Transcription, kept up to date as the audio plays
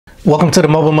Welcome to the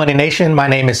Mobile Money Nation. My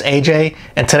name is AJ,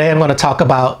 and today I'm going to talk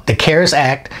about the CARES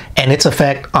Act and its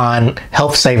effect on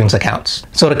health savings accounts.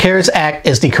 So the CARES Act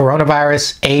is the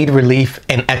Coronavirus Aid, Relief,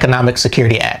 and Economic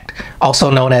Security Act, also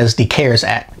known as the CARES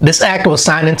Act. This act was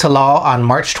signed into law on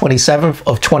March 27th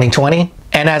of 2020.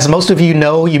 And as most of you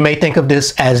know, you may think of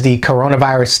this as the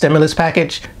coronavirus stimulus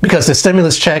package because the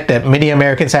stimulus check that many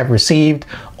Americans have received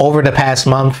over the past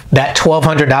month, that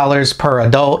 $1,200 per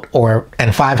adult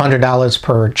and $500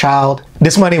 per child,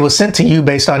 this money was sent to you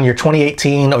based on your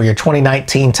 2018 or your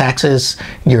 2019 taxes,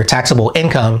 your taxable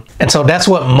income. And so that's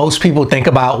what most people think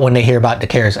about when they hear about the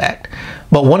CARES Act.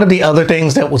 But one of the other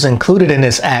things that was included in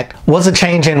this act was a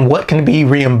change in what can be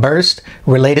reimbursed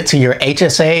related to your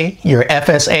HSA, your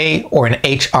FSA, or an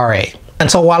HRA. And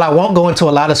so while I won't go into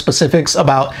a lot of specifics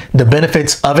about the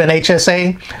benefits of an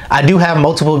HSA, I do have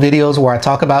multiple videos where I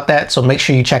talk about that, so make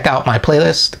sure you check out my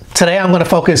playlist. Today I'm going to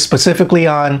focus specifically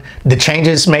on the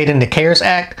changes made in the CARES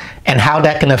Act and how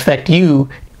that can affect you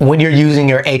when you're using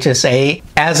your HSA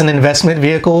as an investment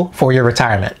vehicle for your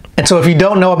retirement. And so if you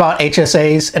don't know about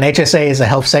HSAs, an HSA is a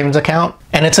health savings account,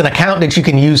 and it's an account that you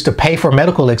can use to pay for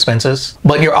medical expenses,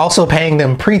 but you're also paying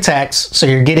them pre-tax, so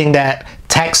you're getting that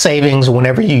tax savings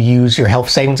whenever you use your health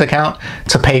savings account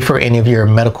to pay for any of your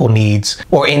medical needs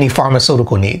or any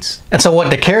pharmaceutical needs. And so what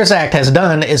the CARES Act has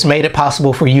done is made it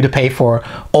possible for you to pay for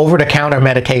over-the-counter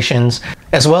medications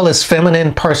as well as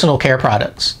feminine personal care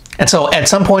products. And so at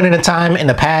some point in the time in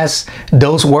the past,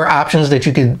 those were options that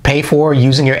you could pay for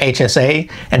using your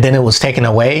HSA, and then it was taken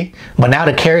away. But now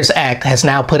the CARES Act has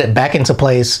now put it back into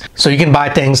place so you can buy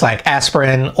things like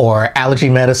aspirin or allergy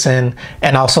medicine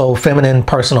and also feminine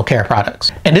personal care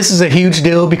products. And this is a huge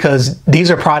deal because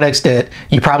these are products that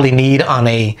you probably need on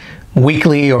a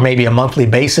weekly or maybe a monthly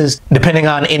basis, depending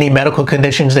on any medical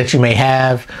conditions that you may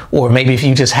have, or maybe if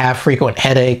you just have frequent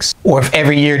headaches, or if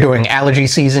every year during allergy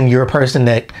season you're a person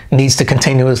that needs to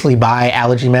continuously buy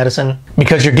allergy medicine,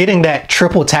 because you're getting that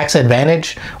triple tax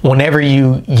advantage whenever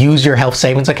you use your health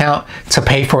savings account to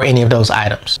pay for any of those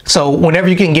items. So whenever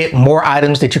you can get more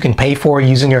items that you can pay for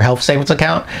using your health savings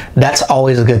account, that's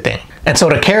always a good thing. And so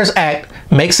the CARES Act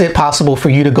makes it possible for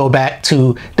you to go back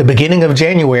to the beginning of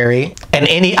January, and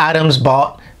any items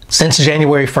bought since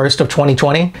January 1st of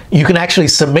 2020, you can actually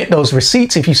submit those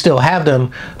receipts if you still have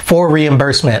them for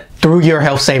reimbursement through your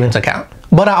health savings account.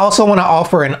 But I also want to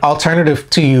offer an alternative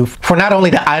to you for not only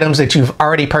the items that you've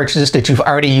already purchased, that you've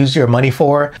already used your money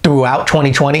for throughout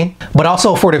 2020, but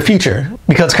also for the future.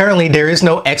 Because currently there is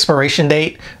no expiration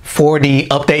date for the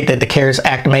update that the CARES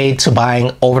Act made to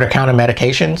buying over-the-counter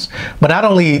medications. But not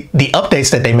only the updates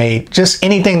that they made, just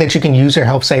anything that you can use your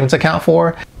health savings account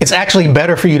for, it's actually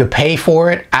better for you to pay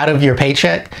for it out of your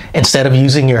paycheck instead of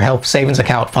using your health savings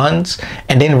account funds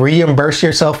and then reimburse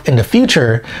yourself in the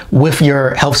future with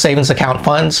your health savings account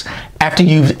funds after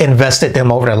you've invested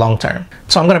them over the long term.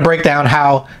 So I'm going to break down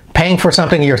how paying for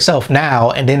something yourself now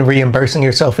and then reimbursing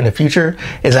yourself in the future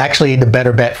is actually the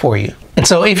better bet for you. And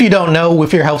so if you don't know,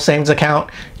 with your health savings account,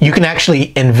 you can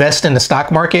actually invest in the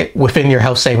stock market within your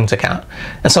health savings account.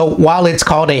 And so while it's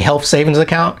called a health savings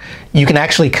account, you can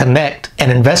actually connect an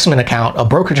investment account, a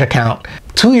brokerage account,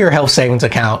 to your health savings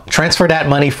account, transfer that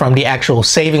money from the actual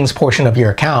savings portion of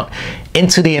your account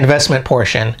into the investment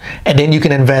portion, and then you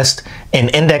can invest in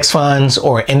index funds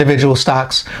or individual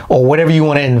stocks or whatever you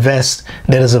want to invest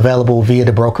that is available via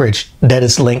the brokerage that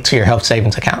is linked to your health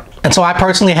savings account. And so I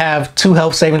personally have two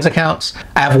health savings accounts.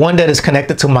 I have one that is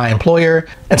connected to my employer,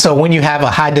 and so when you have a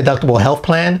high deductible health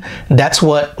plan, that's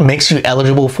what makes you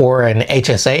eligible for an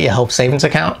HSA, a health savings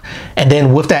account. And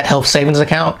then with that health savings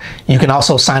account, you can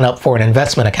also sign up for an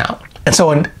investment account. And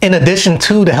so in addition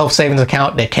to the health savings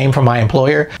account that came from my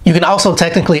employer, you can also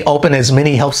technically open as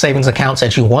many health savings accounts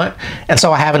as you want. And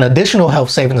so I have an additional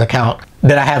health savings account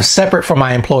that I have separate from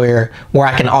my employer where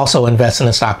I can also invest in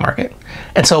the stock market.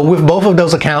 And so with both of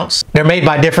those accounts, they're made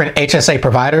by different HSA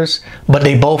providers, but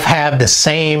they both have the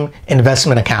same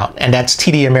investment account, and that's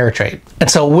TD Ameritrade. And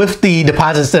so with the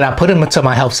deposits that I put into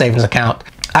my health savings account,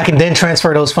 I can then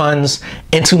transfer those funds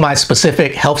into my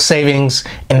specific health savings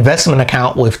investment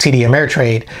account with TD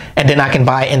Ameritrade, and then I can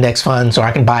buy index funds or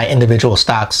I can buy individual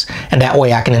stocks, and that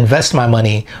way I can invest my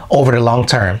money over the long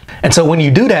term. And so when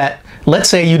you do that, let's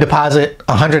say you deposit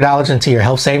 $100 into your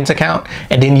health savings account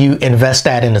and then you invest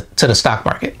that into the stock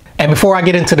market. And before I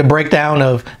get into the breakdown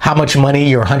of how much money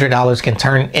your $100 can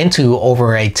turn into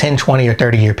over a 10, 20, or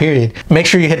 30-year period, make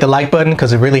sure you hit the like button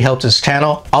because it really helps this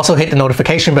channel. Also hit the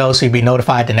notification bell so you'll be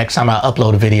notified the next time I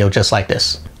upload a video just like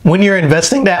this. When you're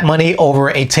investing that money over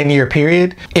a 10-year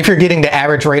period, if you're getting the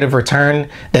average rate of return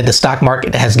that the stock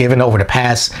market has given over the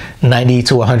past 90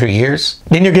 to 100 years,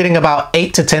 then you're getting about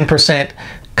 8 to 10%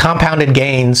 compounded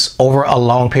gains over a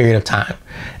long period of time.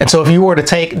 And so if you were to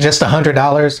take just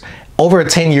 $100 over a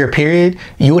 10-year period,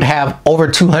 you would have over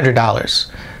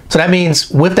 $200. So that means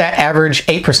with that average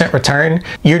 8% return,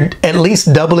 you're at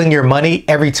least doubling your money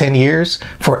every 10 years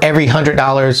for every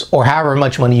 $100 or however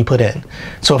much money you put in.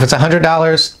 So if it's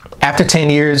 $100, after 10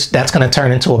 years, that's going to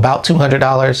turn into about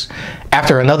 $200.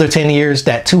 After another 10 years,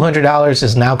 that $200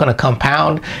 is now going to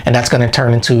compound, and that's going to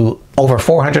turn into over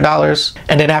 $400.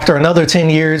 And then after another 10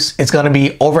 years, it's going to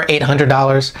be over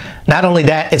 $800. Not only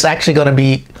that, it's actually going to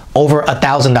be over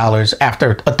 $1,000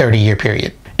 after a 30-year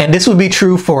period. And this would be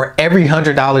true for every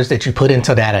 $100 that you put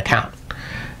into that account.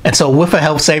 And so with a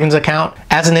health savings account,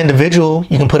 as an individual,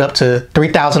 you can put up to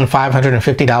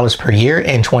 $3,550 per year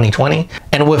in 2020.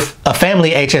 And with a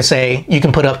family HSA, you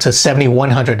can put up to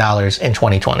 $7,100 in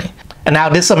 2020. And now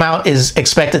this amount is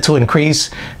expected to increase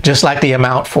just like the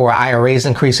amount for IRAs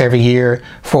increase every year,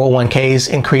 401ks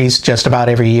increase just about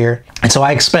every year. And so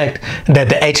I expect that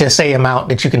the HSA amount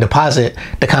that you can deposit,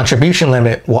 the contribution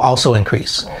limit, will also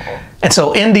increase. And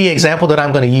so in the example that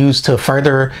I'm going to use to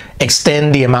further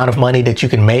extend the amount of money that you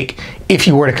can make if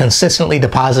you were to consistently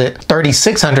deposit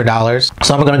 $3,600,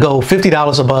 so I'm going to go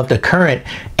 $50 above the current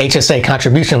HSA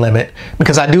contribution limit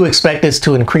because I do expect this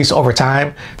to increase over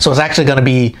time. So it's actually going to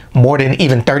be more than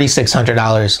even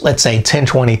 $3,600, let's say 10,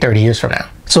 20, 30 years from now.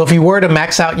 So if you were to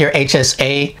max out your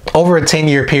HSA over a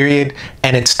 10-year period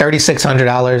and it's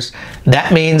 $3,600,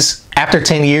 that means after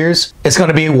 10 years, it's going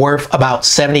to be worth about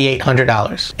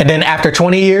 $7,800. And then after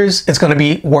 20 years, it's going to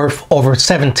be worth over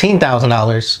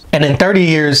 $17,000. And in 30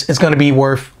 years, it's going to be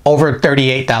worth over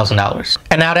 $38,000.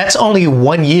 And now that's only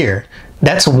 1 year.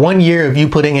 That's 1 year of you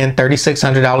putting in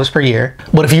 $3,600 per year.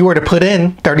 But if you were to put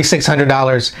in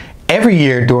 $3,600 every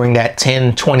year during that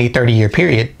 10, 20, 30-year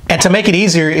period, and to make it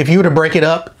easier, if you were to break it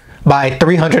up by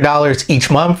 $300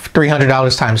 each month,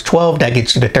 $300 times 12, that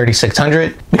gets you to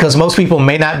 $3,600, because most people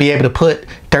may not be able to put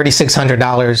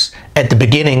 $3,600 at the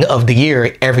beginning of the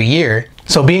year every year.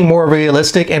 So being more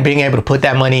realistic and being able to put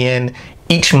that money in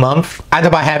each month, either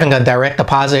by having a direct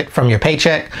deposit from your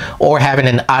paycheck or having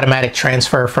an automatic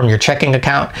transfer from your checking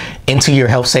account into your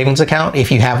health savings account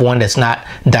if you have one that's not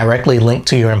directly linked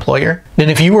to your employer. Then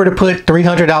if you were to put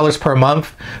 $300 per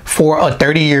month for a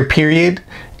 30-year period,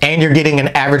 and you're getting an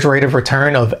average rate of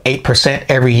return of 8%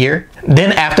 every year,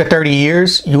 then after 30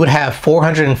 years, you would have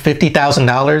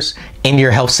 $450,000 in your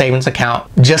health savings account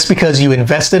just because you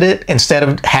invested it instead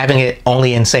of having it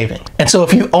only in savings. And so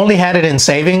if you only had it in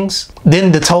savings,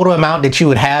 then the total amount that you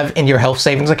would have in your health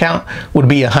savings account would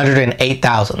be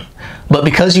 $108,000. But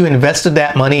because you invested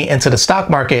that money into the stock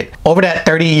market over that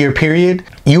 30-year period,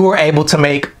 you were able to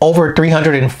make over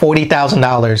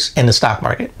 $340,000 in the stock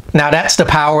market. Now that's the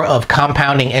power of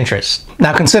compounding interest.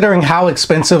 Now considering how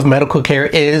expensive medical care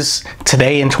is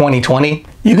today in 2020,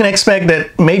 you can expect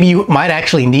that maybe you might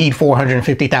actually need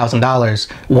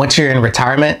 $450,000 once you're in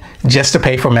retirement just to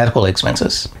pay for medical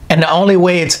expenses. And the only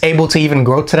way it's able to even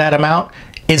grow to that amount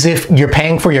is if you're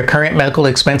paying for your current medical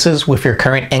expenses with your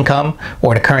current income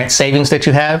or the current savings that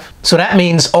you have. So that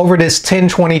means over this 10,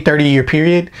 20, 30-year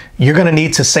period, you're going to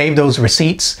need to save those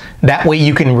receipts. That way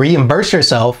you can reimburse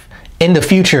yourself in the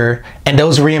future, and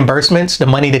those reimbursements, the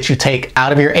money that you take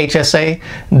out of your HSA,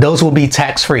 those will be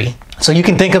tax-free. So you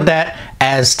can think of that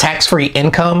as tax-free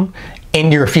income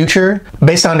in your future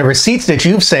based on the receipts that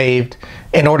you've saved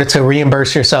in order to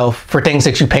reimburse yourself for things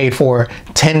that you paid for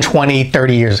 10, 20,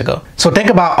 30 years ago. So think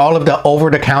about all of the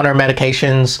over-the-counter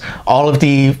medications, all of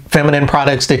the feminine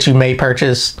products that you may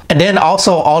purchase, and then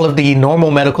also all of the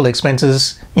normal medical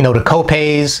expenses, you know, the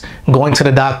co-pays, going to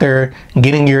the doctor,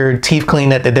 getting your teeth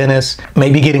cleaned at the dentist,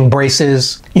 maybe getting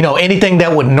braces, you know, anything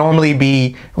that would normally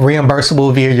be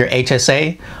reimbursable via your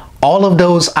HSA. All of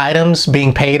those items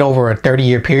being paid over a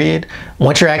 30-year period,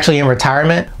 once you're actually in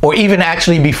retirement, or even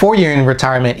actually before you're in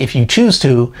retirement, if you choose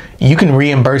to, you can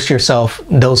reimburse yourself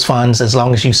those funds as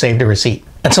long as you save the receipt.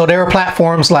 And so there are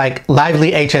platforms like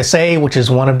Lively HSA, which is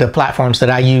one of the platforms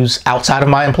that I use outside of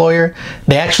my employer.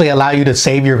 They actually allow you to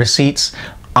save your receipts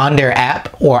on their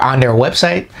app or on their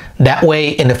website. That way,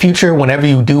 in the future, whenever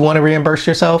you do want to reimburse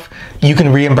yourself, you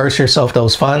can reimburse yourself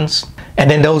those funds. And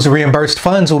then those reimbursed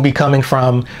funds will be coming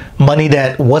from money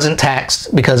that wasn't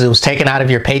taxed because it was taken out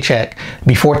of your paycheck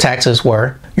before taxes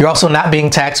were. You're also not being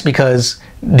taxed because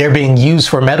they're being used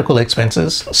for medical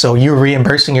expenses. So you're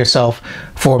reimbursing yourself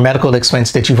for medical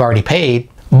expense that you've already paid.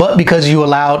 But because you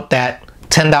allowed that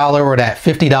 $10 or that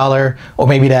 $50 or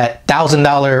maybe that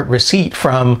 $1,000 receipt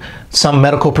from some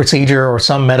medical procedure or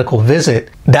some medical visit,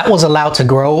 that was allowed to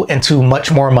grow into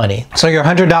much more money. So your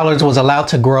 $100 was allowed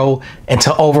to grow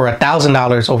into over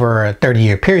 $1,000 over a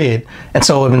 30-year period. And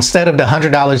so instead of the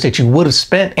 $100 that you would have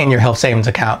spent in your health savings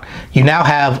account, you now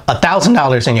have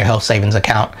 $1,000 in your health savings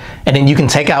account. And then you can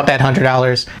take out that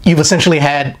 $100. You've essentially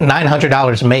had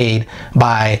 $900 made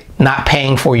by not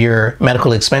paying for your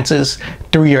medical expenses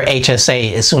through your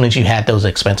HSA as soon as you had those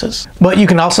expenses. But you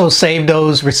can also save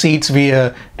those receipts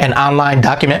via an online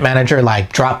document manager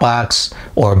like Dropbox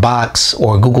or Box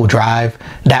or Google Drive.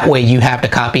 That way you have the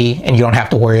copy and you don't have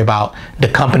to worry about the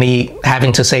company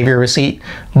having to save your receipt.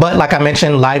 But like I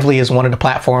mentioned, Lively is one of the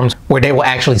platforms where they will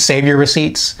actually save your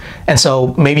receipts. And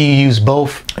so maybe you use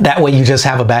both. That way you just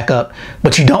have a backup,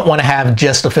 but you don't want to have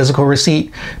just a physical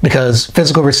receipt because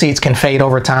physical receipts can fade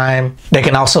over time. They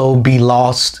can also be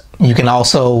lost. You can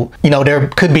also, there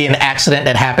could be an accident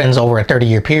that happens over a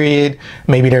 30-year period.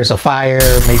 Maybe there's a fire,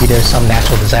 maybe there's some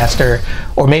natural disaster,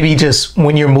 or maybe just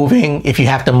when you're moving, if you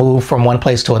have to move from one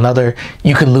place to another,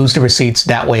 you could lose the receipts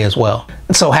that way as well.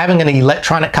 So having an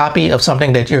electronic copy of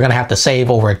something that you're going to have to save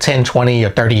over a 10, 20,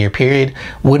 or 30-year period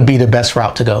would be the best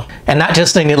route to go. And not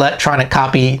just an electronic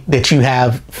copy that you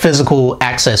have physical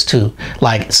access to,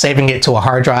 like saving it to a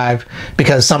hard drive,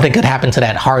 because something could happen to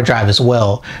that hard drive as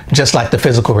well, just like the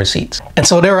physical receipts. And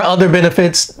so there are other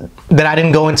benefits that I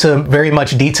didn't go into very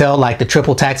much detail, like the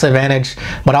triple tax advantage,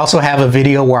 but I also have a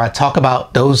video where I talk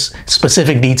about those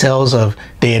specific details of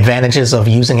the advantages of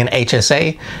using an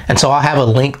HSA. And so I'll have a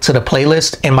link to the playlist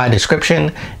in my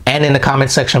description and in the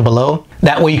comment section below.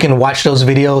 That way you can watch those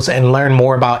videos and learn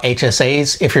more about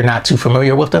HSAs if you're not too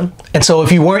familiar with them. And so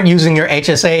if you weren't using your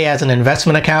HSA as an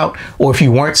investment account, or if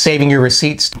you weren't saving your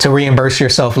receipts to reimburse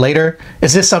yourself later,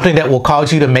 is this something that will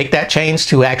cause you to make that change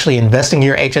to actually investing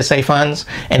your HSA funds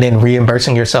and then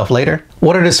reimbursing yourself later?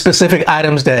 What are the specific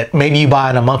items that maybe you buy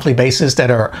on a monthly basis that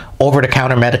are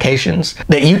over-the-counter medications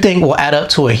that you think will add up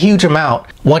to a huge amount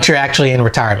once you're actually in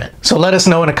retirement? So let us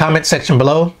know in the comment section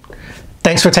below.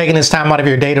 Thanks for taking this time out of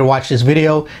your day to watch this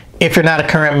video. If you're not a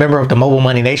current member of the Mobile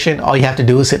Money Nation, all you have to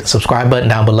do is hit the subscribe button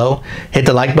down below, hit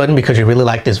the like button because you really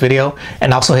like this video,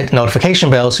 and also hit the notification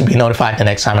bell so you'll be notified the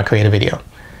next time I create a video.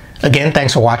 Again,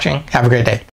 thanks for watching. Have a great day.